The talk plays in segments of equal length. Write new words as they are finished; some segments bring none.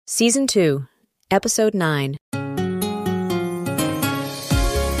Season 2, Episode 9.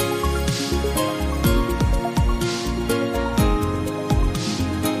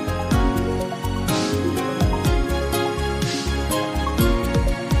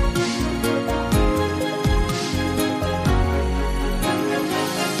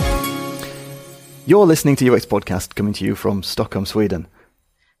 You're listening to UX Podcast, coming to you from Stockholm, Sweden.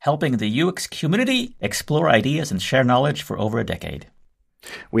 Helping the UX community explore ideas and share knowledge for over a decade.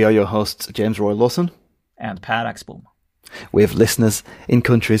 We are your hosts, James Roy Lawson And Pat Axbom. We have listeners in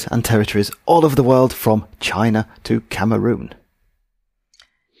countries and territories all over the world, from China to Cameroon.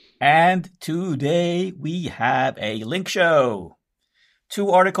 And today we have a link show.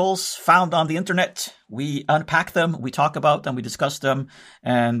 2 articles found on the internet. We unpack them, we talk about them, we discuss them,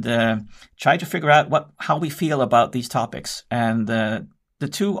 and try to figure out how we feel about these topics. And the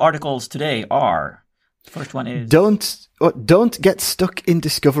 2 articles today are, the first one is... Don't get stuck in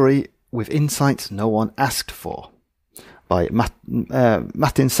discovery with insights no one asked for, by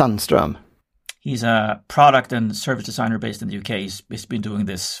Martin Sandström. He's a product and service designer based in the UK. He's been doing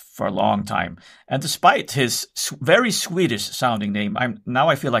this for a long time. And despite his very Swedish-sounding name,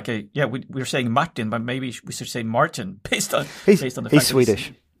 I feel like we're saying Martin, but maybe we should say Martin based on the fact he's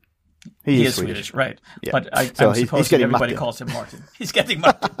Swedish. He is Swedish, right? Yeah. But I'm supposing everybody Martin. Calls him Martin. He's getting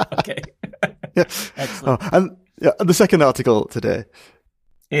Martin. Okay. Yeah. Excellent. And the second article today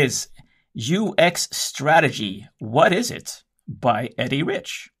is UX Strategy. What is it? By Eddie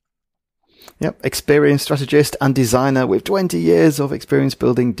Rich. Yep, experienced strategist and designer with 20 years of experience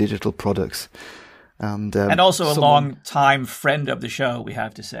building digital products. And also a long-time friend of the show, we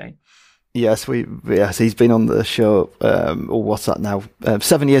have to say. Yes, he's been on the show, what's that now,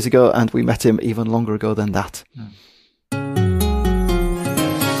 7 years ago, and we met him even longer ago than that.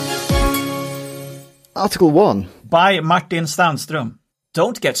 Article 1. By Martin Sandström.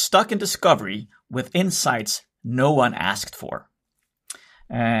 Don't get stuck in discovery with insights no one asked for.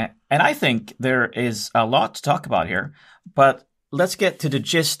 And I think there is a lot to talk about here, but let's get to the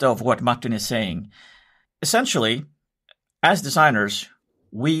gist of what Martin is saying. Essentially, as designers,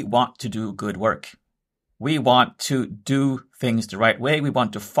 we want to do good work. We want to do things the right way. We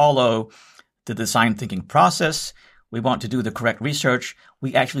want to follow the design thinking process. We want to do the correct research.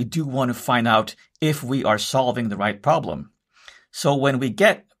 We actually do want to find out if we are solving the right problem. So when we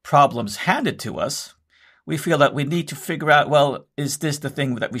get problems handed to us, we feel that we need to figure out, well, is this the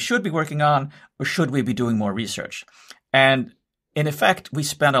thing that we should be working on, or should we be doing more research? And in effect, we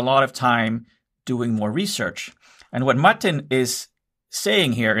spend a lot of time doing more research. And what Martin is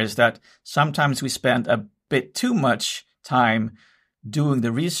saying here is that sometimes we spend a bit too much time doing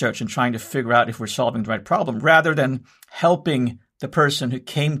the research and trying to figure out if we're solving the right problem, rather than helping the person who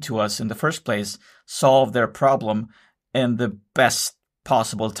came to us in the first place solve their problem in the best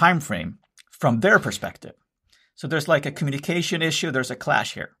possible time frame from their perspective. So there's like a communication issue. There's a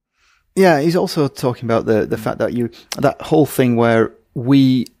clash here. Yeah, he's also talking about the fact that that whole thing where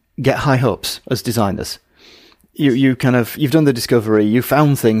we get high hopes as designers. You've done the discovery, you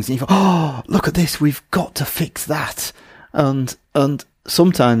found things, and you thought, oh, look at this, we've got to fix that. And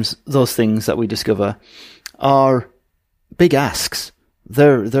sometimes those things that we discover are big asks.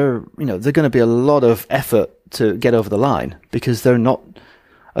 They're going to be a lot of effort to get over the line, because they're not,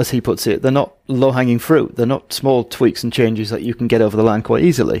 as he puts it, they're not low-hanging fruit. They're not small tweaks and changes that you can get over the line quite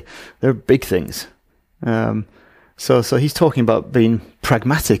easily. They're big things. So he's talking about being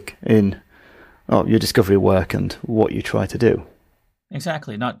pragmatic in your discovery work and what you try to do.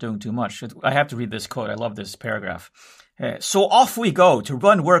 Exactly, not doing too much. I have to read this quote. I love this paragraph. So off we go to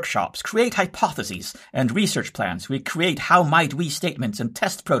run workshops, create hypotheses and research plans. We create how might we statements and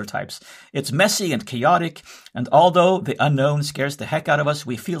test prototypes. It's messy and chaotic, and although the unknown scares the heck out of us,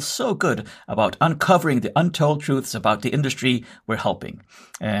 we feel so good about uncovering the untold truths about the industry we're helping.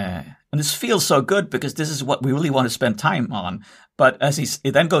 And this feels so good because this is what we really want to spend time on. But as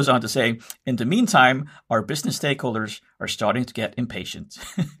he then goes on to say, in the meantime, our business stakeholders are starting to get impatient.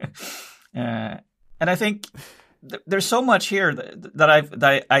 And I think there's so much here that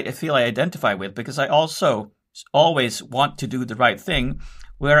I feel I identify with, because I also always want to do the right thing,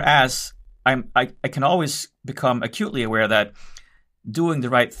 whereas I can always become acutely aware that doing the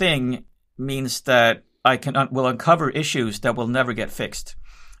right thing means that I will uncover issues that will never get fixed,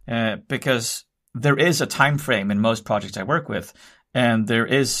 because there is a time frame in most projects I work with, and there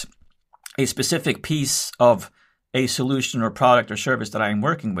is a specific piece of a solution or product or service that I'm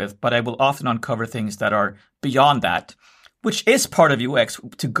working with, but I will often uncover things that are beyond that, which is part of UX,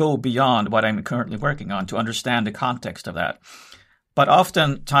 to go beyond what I'm currently working on, to understand the context of that. But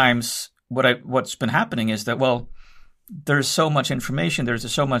oftentimes, what's been happening is that, well, there's so much information,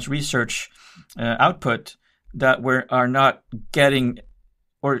 there's so much research output that we are not getting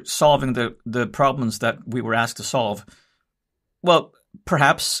or solving the problems that we were asked to solve, well,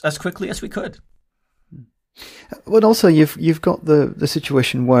 perhaps as quickly as we could. But also, you've got the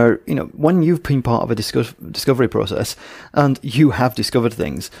situation where, when you've been part of a discovery process and you have discovered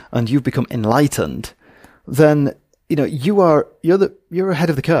things and you've become enlightened, then you're ahead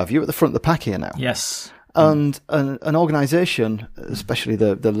of the curve. You're at the front of the pack here now. Yes. And an organization, especially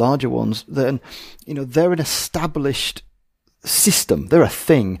the larger ones, then they're an established system. They're a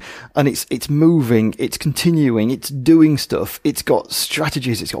thing, and it's moving, it's continuing, it's doing stuff. It's got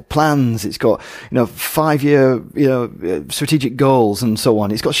strategies, it's got plans, it's got 5-year strategic goals and so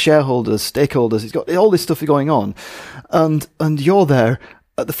on. It's got shareholders, stakeholders. It's got all this stuff going on, and you're there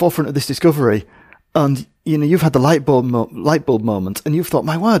at the forefront of this discovery, and you've had the light bulb moment, and you've thought,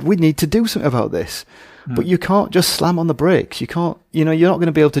 my word, we need to do something about this. But you can't just slam on the brakes. You can't. You're not going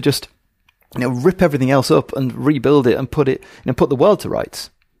to be able to just rip everything else up and rebuild it and put the world to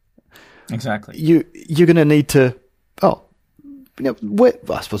rights. Exactly. You're going to need to, wait.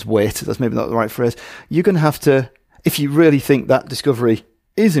 I suppose wait. That's maybe not the right phrase. You're going to have to, if you really think that discovery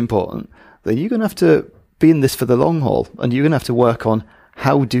is important, then you're going to have to be in this for the long haul, and you're going to have to work on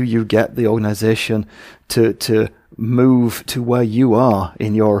how do you get the organization to move to where you are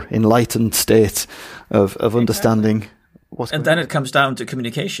in your enlightened state of understanding. And then it comes down to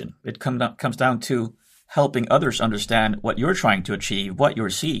communication. It comes down to helping others understand what you're trying to achieve, what you're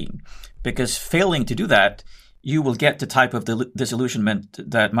seeing. Because failing to do that, you will get the type of disillusionment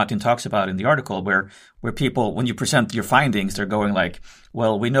that Martin talks about in the article, where people, when you present your findings, they're going like,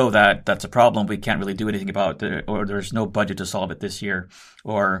 well, we know that that's a problem. We can't really do anything about it, or there's no budget to solve it this year,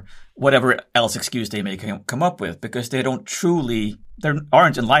 or whatever else excuse they may come up with, because they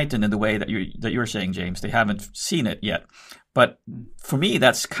aren't enlightened in the way that you're saying, James. They haven't seen it yet. But for me,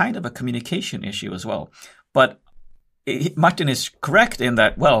 that's kind of a communication issue as well. But Martin is correct in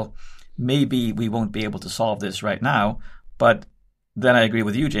that, well, maybe we won't be able to solve this right now, but then I agree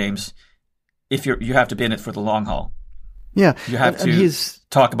with you, James. If you have to be in it for the long haul, yeah, you have to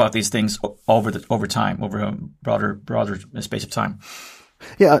talk about these things over time, over a broader space of time.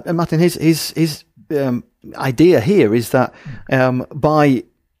 Yeah, and Martin, his idea here is that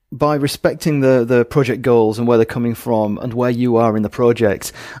by respecting the project goals and where they're coming from and where you are in the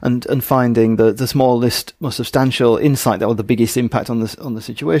project, and finding the smallest, most substantial insight that will have the biggest impact on the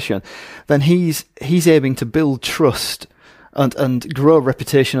situation, then he's aiming to build trust and grow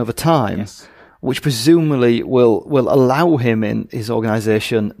reputation over time. Yes. Which presumably will allow him in his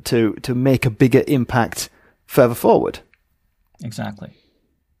organization to make a bigger impact further forward. Exactly.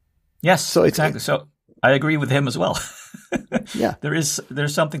 Yes, so exactly. So I agree with him as well. Yeah. There's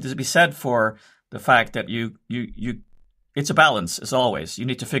something to be said for the fact that you it's a balance, as always. You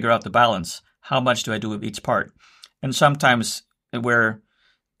need to figure out the balance. How much do I do with each part? And sometimes we're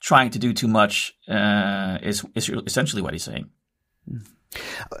trying to do too much is essentially what he's saying.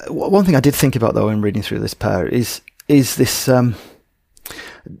 One thing I did think about, though, in reading through this pair is this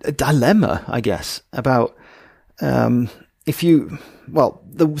dilemma, I guess, about the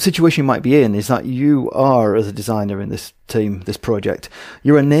situation you might be in is that you are, as a designer in this team, this project,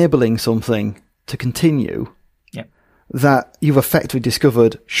 you're enabling something to continue that you've effectively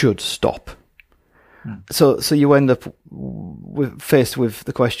discovered should stop. So you end up faced with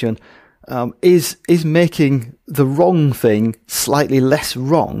the question, is making the wrong thing slightly less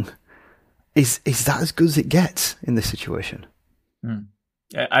wrong? Is that as good as it gets in this situation?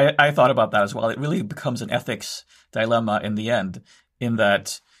 I thought about that as well. It really becomes an ethics dilemma in the end, in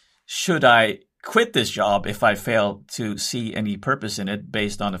that should I quit this job if I fail to see any purpose in it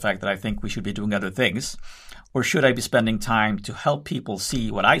based on the fact that I think we should be doing other things? Or should I be spending time to help people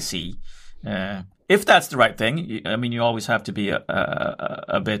see what I see? If that's the right thing, I mean, you always have to be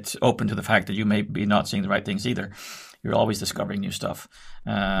a bit open to the fact that you may be not seeing the right things either. You're always discovering new stuff.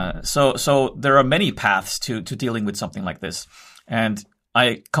 So there are many paths to dealing with something like this. And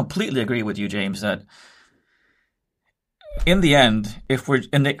I completely agree with you, James, that in the end, if we're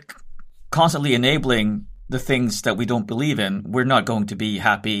constantly enabling the things that we don't believe in, we're not going to be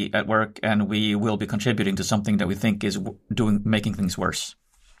happy at work, and we will be contributing to something that we think is making things worse.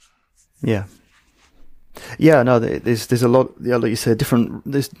 Yeah. Yeah, no, there's a lot, like you said,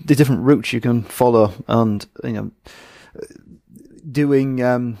 there's different routes you can follow, and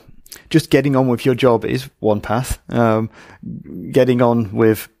doing just getting on with your job is one path. Getting on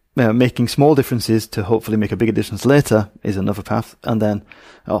with making small differences to hopefully make a bigger difference later is another path. And then,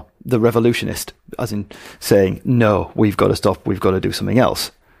 the revolutionist, as in saying, no, we've got to stop, we've got to do something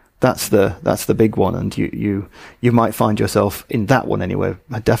else. That's the big one, and you might find yourself in that one anyway,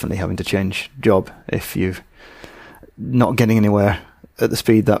 definitely having to change job if you're not getting anywhere at the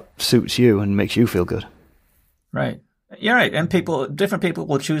speed that suits you and makes you feel good. Right. You're right. And different people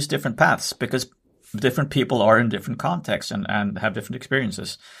will choose different paths because different people are in different contexts and have different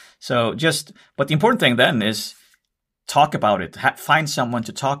experiences. So but the important thing then is talk about it. Find someone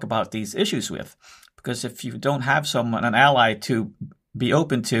to talk about these issues with, because if you don't have an ally to be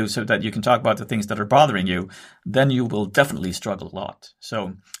open to so that you can talk about the things that are bothering you, then you will definitely struggle a lot.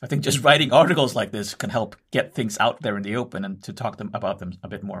 So I think just writing articles like this can help get things out there in the open and to talk about them a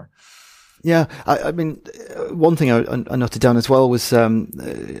bit more. Yeah, I mean, one thing I noted down as well was the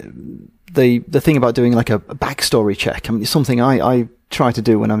thing about doing like a backstory check. I mean, it's something I try to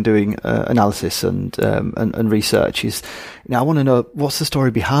do when I'm doing analysis and research. Is, I want to know what's the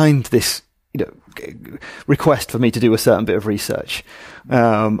story behind this, request for me to do a certain bit of research.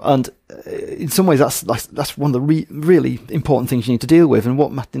 And in some ways, that's one of the really important things you need to deal with. And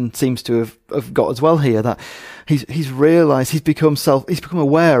what Martin seems to have got as well here, that he's realised he's become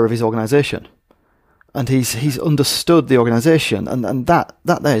aware of his organisation, and he's understood the organisation, and that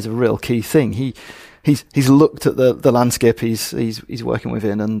there is a real key thing. He's looked at the landscape he's working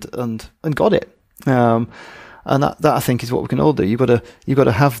within and got it. And that I think is what we can all do. You've got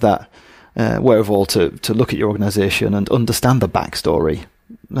to have that wherewithal to look at your organisation and understand the backstory.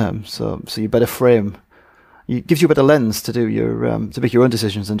 So you better frame. It gives you a better lens to do to make your own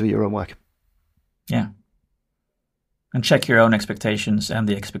decisions and do your own work. Yeah. And check your own expectations and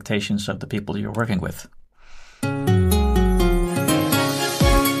the expectations of the people you're working with.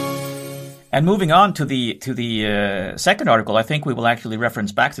 And moving on to the second article, I think we will actually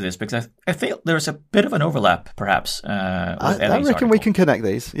reference back to this because I feel there's a bit of an overlap, perhaps. With I reckon article. we can connect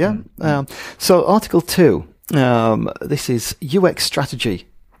these. Yeah. So Article 2, this is UX strategy.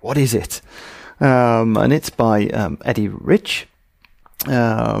 What is it? And it's by Eddie Rich,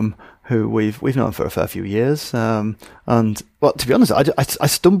 who we've known for a fair few years. And well, to be honest, I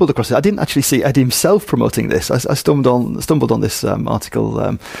stumbled across it. I didn't actually see Eddie himself promoting this. I stumbled on this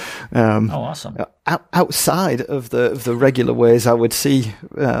article. Awesome! Outside of the regular ways I would see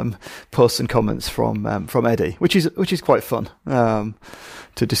posts and comments from Eddie, which is quite fun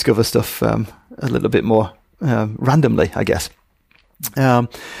to discover stuff a little bit more randomly, I guess.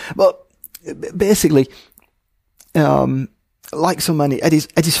 But basically, like so many,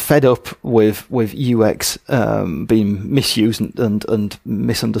 Eddie's fed up with UX being misused and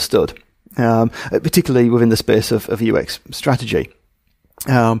misunderstood, particularly within the space of UX strategy.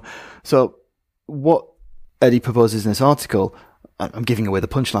 So what Eddie proposes in this article, I'm giving away the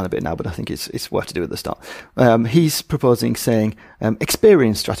punchline a bit now, but I think it's worth to do at the start. He's proposing saying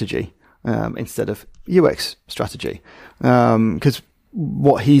experience strategy instead of UX strategy, because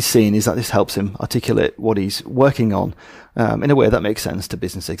what he's seen is that this helps him articulate what he's working on in a way that makes sense to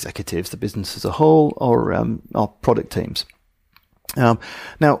business executives, the business as a whole, or product teams.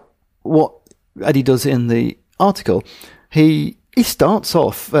 Now, what Eddie does in the article, he starts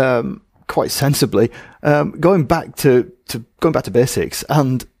off quite sensibly, going back to basics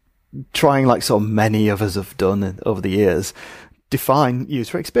and trying, like so many of us have done over the years, define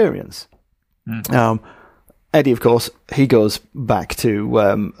user experience. Eddie, of course, he goes back to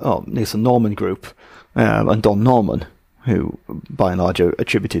Nielsen Norman Group and Don Norman, who by and large are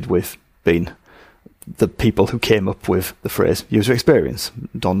attributed with being the people who came up with the phrase user experience.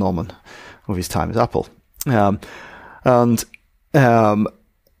 Don Norman, with his time at Apple, and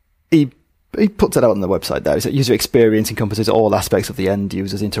he puts it out on the website there. He said user experience encompasses all aspects of the end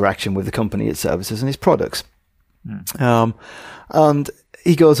user's interaction with the company, its services, and its products. And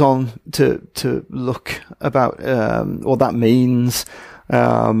he goes on to look about what that means,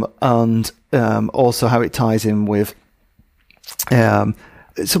 and also how it ties in with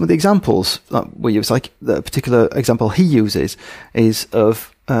some of the examples that we use. Like the particular example he uses is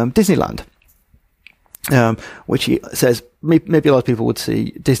of Disneyland, which he says maybe a lot of people would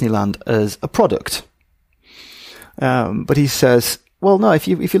see Disneyland as a product, but he says, well, no. If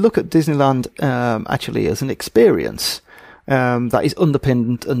you look at Disneyland actually as an experience, that is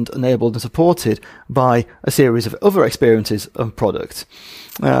underpinned and enabled and supported by a series of other experiences and products,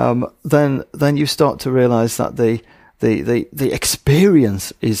 then you start to realize that the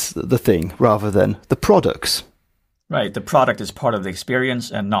experience is the thing rather than the products. Right, the product is part of the experience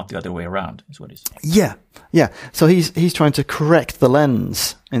and not the other way around, is what he's Yeah. saying. So he's trying to correct the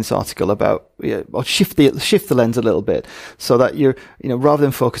lens in this article about, or shift the lens a little bit, so that you're, rather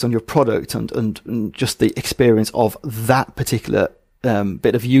than focus on your product and just the experience of that particular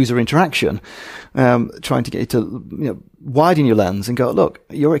bit of user interaction, trying to get you to widen your lens and go, look,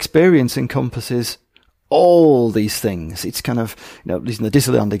 your experience encompasses all these things. It's kind of, using the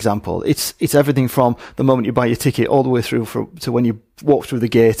Disneyland example, it's everything from the moment you buy your ticket all the way through to when you walk through the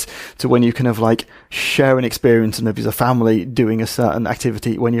gate, to when you kind of like share an experience and maybe as a family doing a certain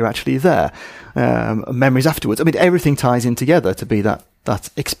activity when you're actually there, memories afterwards. I mean, everything ties in together to be that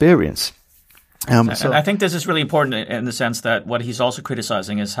experience. And I think this is really important in the sense that what he's also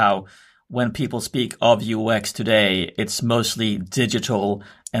criticizing is how when people speak of UX today, it's mostly digital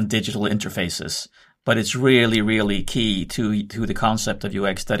and digital interfaces. But it's really, really key to the concept of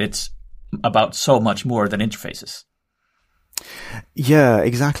UX that it's about so much more than interfaces. Yeah,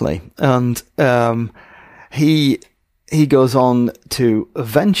 exactly. And he goes on to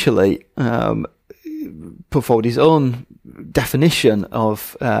eventually put forward his own definition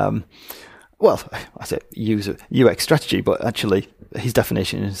of, I say user UX strategy, but actually his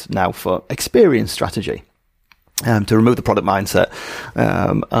definition is now for experience strategy, to remove the product mindset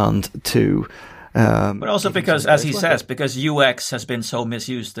and to... but also because, as he says, because UX has been so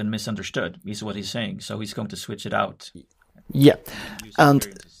misused and misunderstood, is what he's saying. So he's going to switch it out. Yeah. And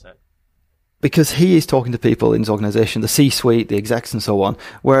because he is talking to people in his organization, the C-suite, the execs and so on,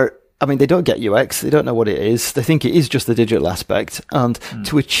 where, I mean, they don't get UX. They don't know what it is. They think it is just the digital aspect. And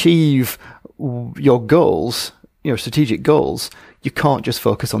to achieve your goals, your strategic goals, you can't just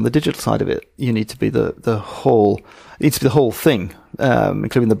focus on the digital side of it. You need to be the whole thing,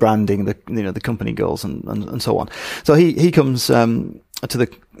 including the branding, the company goals and so on. So he comes to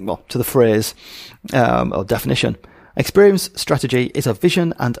the phrase or definition. Experience strategy is a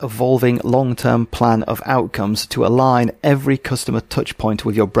vision and evolving long-term plan of outcomes to align every customer touch point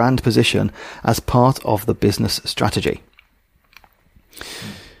with your brand position as part of the business strategy.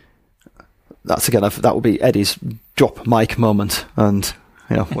 That's again, that will be Eddie's drop mic moment, and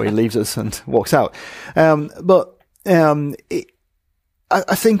where he leaves us and walks out. But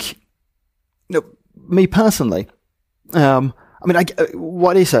I think, me personally, I mean,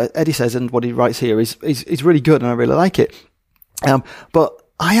 what Eddie says and what he writes here is really good, and I really like it. But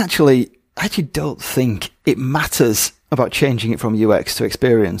I actually don't think it matters about changing it from UX to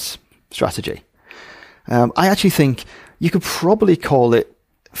experience strategy. I actually think you could probably call it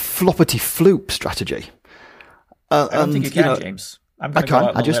floppity floop strategy. I don't think you can, James. I'm going to go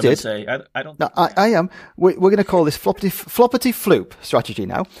out on a limb and say I don't. No, I am. We're going to call this floppity floop strategy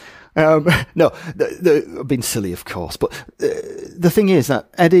now. No, I've been silly, of course, but the thing is that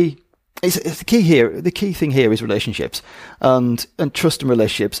Eddie, it's the key here. The key thing here is relationships and trust and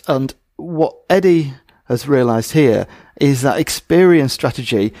relationships. And what Eddie has realised here is that experience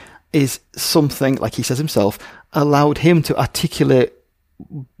strategy is something, like he says himself, allowed him to articulate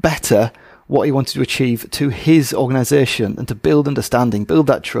better what he wanted to achieve to his organisation and to build understanding, build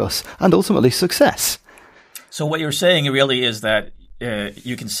that trust, and ultimately success. So what you're saying really is that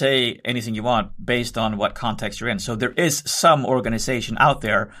you can say anything you want based on what context you're in. So there is some organization out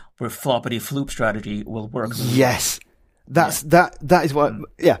there where floppity floop strategy will work. Yes. That is what,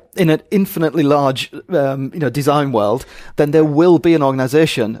 in an infinitely large, design world, then there will be an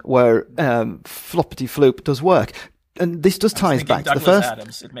organization where, floppity floop does work. And this does ties back to the first.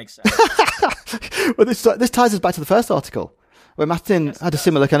 Adams, it makes sense. Well, this ties us back to the first article, where Martin had a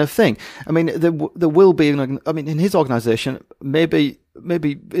similar kind of thing. I mean, there will be, in his organization, maybe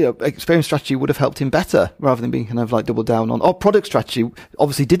experience strategy would have helped him better rather than being kind of like doubled down on. Or product strategy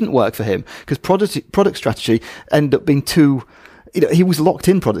obviously didn't work for him because product strategy ended up being too, he was locked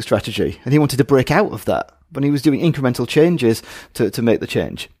in product strategy and he wanted to break out of that, but he was doing incremental changes to make the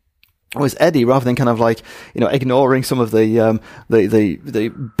change. Whereas Eddie, rather than kind of like, ignoring some of the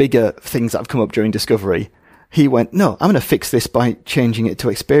bigger things that have come up during discovery, he went, no, I'm going to fix this by changing it to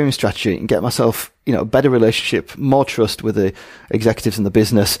experience strategy and get myself, a better relationship, more trust with the executives in the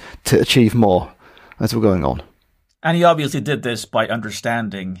business to achieve more as we're going on. And he obviously did this by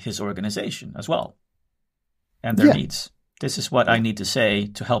understanding his organization as well and their needs. This is what I need to say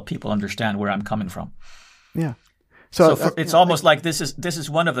to help people understand where I'm coming from. Yeah. So it's almost like this is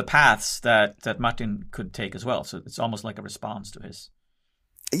one of the paths that Martin could take as well. So it's almost like a response to his.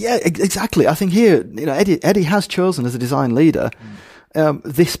 Yeah, exactly. I think here, Eddie has chosen as a design leader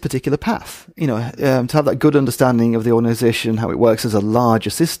this particular path. To have that good understanding of the organization, how it works as a larger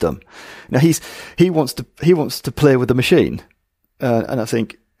system. Now he wants to play with the machine, and I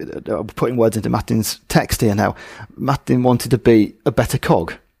think putting words into Martin's text here now. Martin wanted to be a better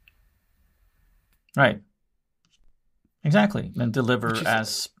cog. Right. Exactly, and deliver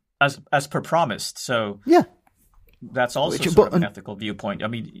as per promised. So yeah, that's also sort of an ethical viewpoint. I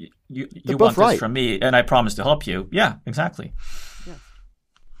mean, you want this from me, and I promise to help you. Yeah, exactly. Yeah.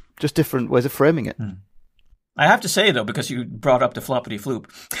 Just different ways of framing it. I have to say, though, because you brought up the floppity floop.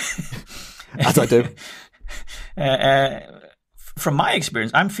 As I do. From my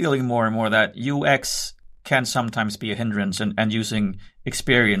experience, I'm feeling more and more that UX can sometimes be a hindrance, and using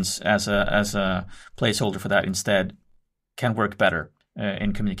experience as a placeholder for that instead can work better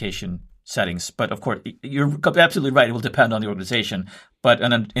in communication settings. But of course, you're absolutely right. It will depend on the organization. But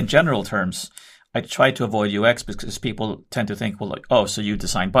in general terms, I try to avoid UX because people tend to think, well, like, oh, so you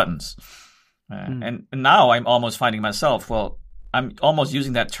design buttons. And now I'm almost finding myself, well, I'm almost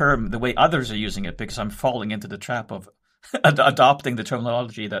using that term the way others are using it because I'm falling into the trap of adopting the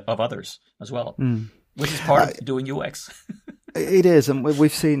terminology of others as well, which is part of doing UX. It is, and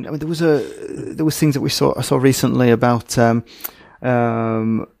we've seen. I mean, there was things that I saw recently about.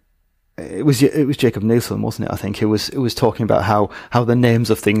 It was Jacob Nielsen, wasn't it? I think it was talking about how the names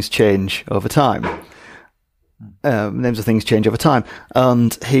of things change over time. Names of things change over time,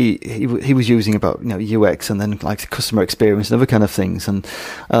 and he was using about UX and then like customer experience and other kind of things, and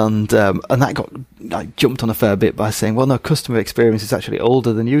that got jumped on a fair bit by saying, well, no, customer experience is actually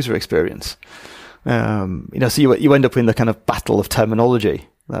older than user experience. So you end up in the kind of battle of terminology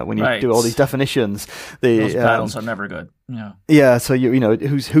when you do all these definitions. Those battles are never good. Yeah. Yeah. So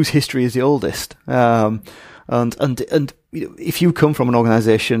whose history is the oldest? And if you come from an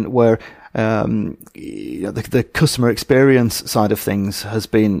organization where the customer experience side of things has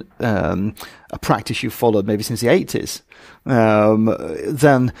been a practice you've followed maybe since the 80s,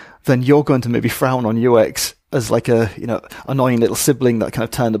 then you're going to maybe frown on UX as like a annoying little sibling that kind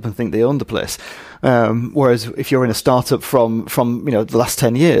of turned up and think they owned the place. Whereas if you're in a startup from the last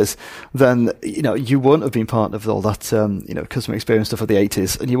 10 years, then you won't have been part of all that customer experience stuff of the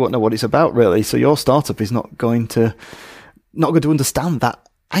 80s, and you won't know what it's about really. So your startup is not going to understand that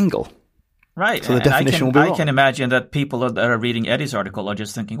angle. Right. So the definition will be wrong. I can imagine that people that are reading Eddie's article are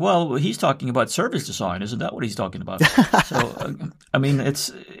just thinking, well, he's talking about service design. Isn't that what he's talking about? So, I mean,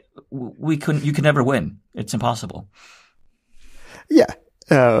 you can never win. It's impossible. Yeah.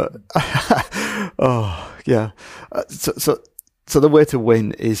 Yeah. So the way to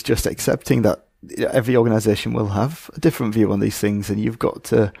win is just accepting that every organization will have a different view on these things, and you've got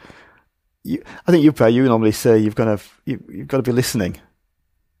to. I think you normally say you've got to be listening.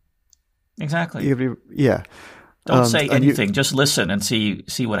 Exactly. Yeah. Don't say anything. Just listen and see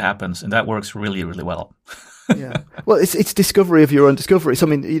what happens, and that works really, really well. Yeah. Well, it's discovery of your own discovery. So I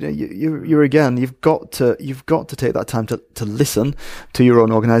mean, you're again, you've got to take that time to listen to your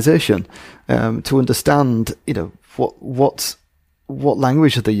own organization, to understand, what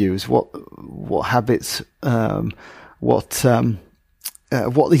language do they use, what habits, what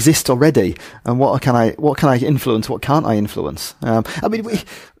exists already, and what can I influence, what can't I influence? I mean,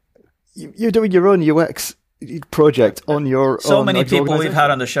 you're doing your own UX project on your so own many people we've had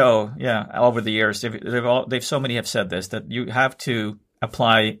on the show over the years, so many have said this, that you have to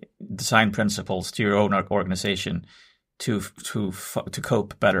apply design principles to your own organization to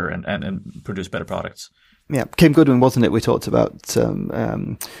cope better and produce better products. Yeah, Kim Goodwin, wasn't it? We talked about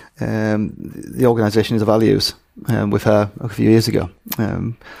the organization's values with her a few years ago,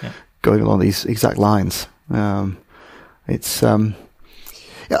 going along these exact lines.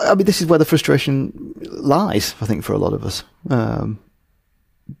 I mean, this is where the frustration lies, I think, for a lot of us.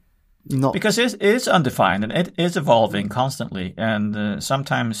 Because it is undefined and it is evolving constantly. And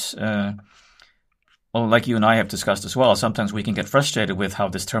sometimes, like you and I have discussed as well, sometimes we can get frustrated with how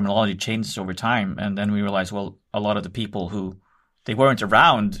this terminology changes over time. And then we realize, well, a lot of the people they weren't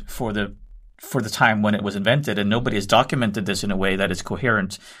around for the time when it was invented, and nobody has documented this in a way that is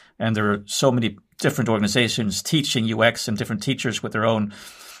coherent. And there are so many different organizations teaching UX and different teachers with their own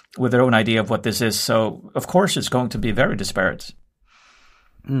idea of what this is. So of course it's going to be very disparate.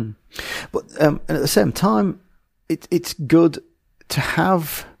 But at the same time, it's good to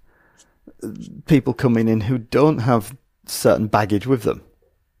have people coming in who don't have certain baggage with them.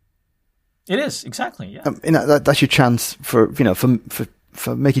 It is, exactly. Yeah. That's your chance for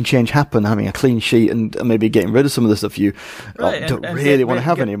making change happen, having a clean sheet and maybe getting rid of some of the stuff you don't really want to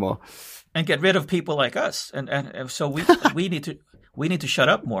have anymore. And get rid of people like us. And so we need to shut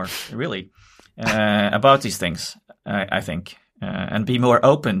up more, really, about these things, I think, and be more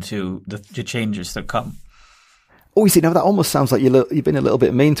open to the changes that come. Oh, you see, now that almost sounds like you've been a little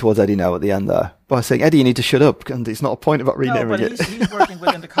bit mean towards Eddie now at the end there by saying, Eddie, you need to shut up, and it's not a point about renaming it. He's working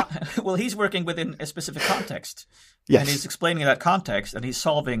within he's working within a specific context. Yes. And he's explaining that context, and he's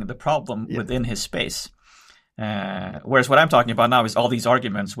solving the problem within his space. Whereas what I'm talking about now is all these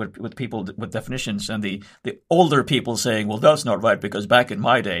arguments with people with definitions, and the older people saying, well, that's not right because back in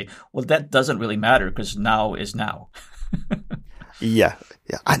my day. Well, that doesn't really matter because now is now. Yeah.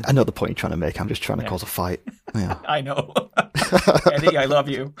 I know the point you're trying to make. I'm just trying to cause a fight. Yeah. I know. Eddie, I love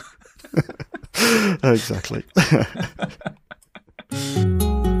you. Exactly.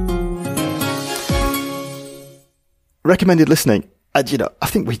 Recommended listening. And, I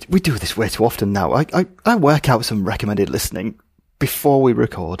think we do this way too often now. I work out some recommended listening before we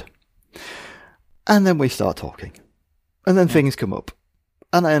record. And then we start talking. And then things come up.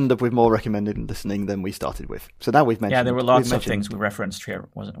 And I end up with more recommended listening than we started with. So now we've mentioned... Yeah, there were lots of things we referenced here,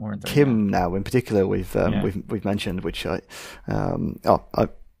 weren't there? Kim now, in particular, we've mentioned, which I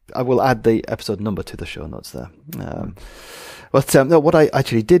will add the episode number to the show notes there. But no, what I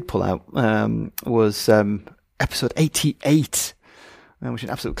actually did pull out was episode 88, which is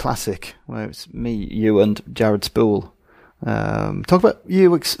an absolute classic, where it's me, you, and Jared Spool talk about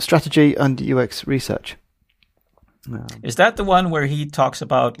UX strategy and UX research. Is that the one where he talks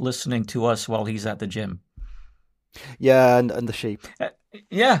about listening to us while he's at the gym? Yeah, and the sheep.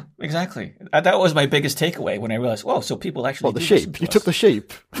 Yeah, exactly. That was my biggest takeaway when I realized, whoa, so people actually What, the sheep? You took the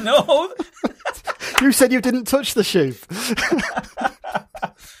sheep? No. You said you didn't touch the sheep.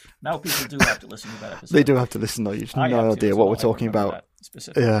 Now people do have to listen to that episode. They do have to listen, though. You have no idea what we're talking about.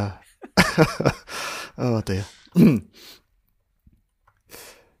 Yeah. Oh, dear.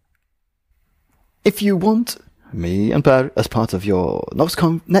 If you want me and Per as part of your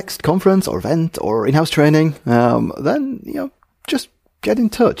next conference or event or in-house training, then, just get in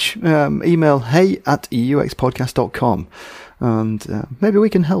touch. Email hey@uxpodcast.com and maybe we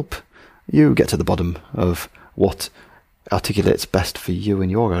can help you get to the bottom of what articulates best for you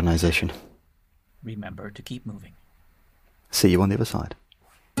and your organization. Remember to keep moving. See you on the other side.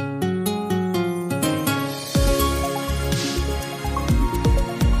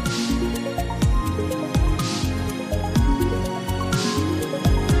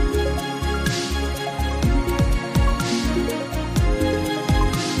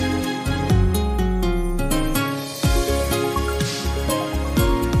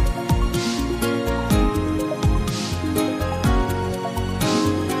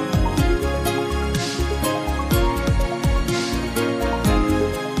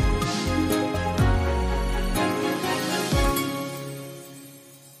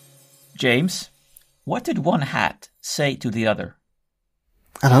 James, what did one hat say to the other?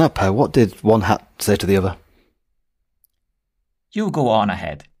 I don't know, Per. What did one hat say to the other? You go on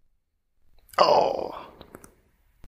ahead. Oh.